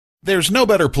There's no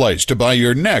better place to buy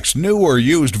your next new or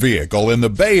used vehicle in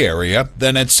the Bay Area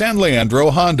than at San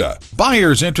Leandro Honda.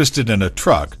 Buyers interested in a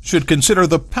truck should consider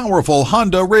the powerful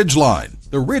Honda Ridgeline.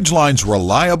 The Ridgeline's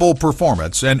reliable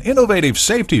performance and innovative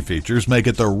safety features make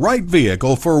it the right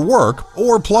vehicle for work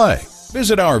or play.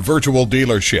 Visit our virtual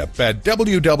dealership at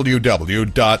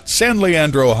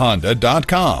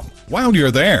www.sanleandrohonda.com. While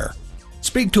you're there,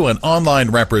 speak to an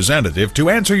online representative to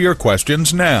answer your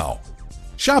questions now.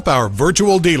 Shop our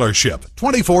virtual dealership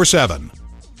 24/7.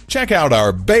 Check out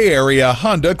our Bay Area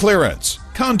Honda clearance.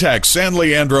 Contact San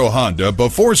Leandro Honda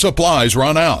before supplies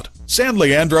run out. San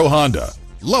Leandro Honda.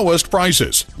 Lowest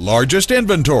prices, largest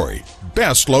inventory,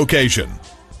 best location.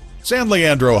 San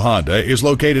Leandro Honda is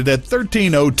located at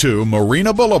 1302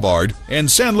 Marina Boulevard in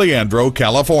San Leandro,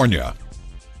 California.